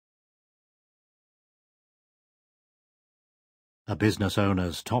A business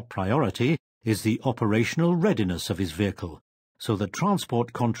owner's top priority is the operational readiness of his vehicle, so that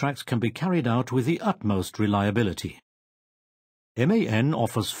transport contracts can be carried out with the utmost reliability. MAN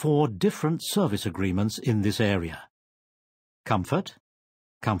offers 4 different service agreements in this area: Comfort,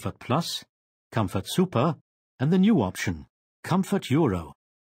 ComfortPlus, ComfortSuper, and the new option, ComfortEuro.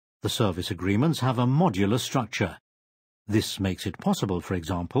 The service agreements have a modular structure. This makes it possible, for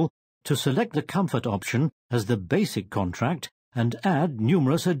example, to select the Comfort option as the basic contract and add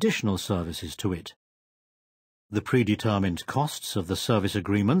numerous additional services to it. The predetermined costs of the service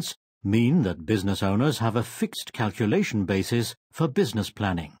agreements mean that business owners have a fixed calculation basis for business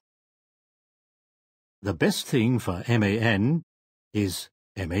planning. The best thing for MAN is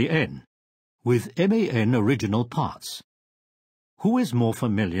MAN, with MAN original parts. Who is more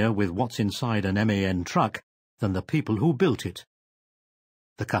familiar with what's inside an MAN truck than the people who built it?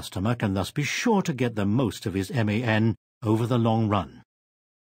 The customer can thus be sure to get the most of his MAN over the long run.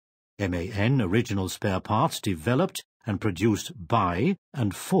 MAN original spare parts developed and produced by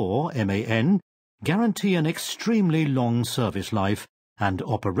and for MAN guarantee an extremely long service life and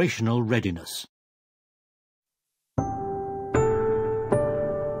operational readiness.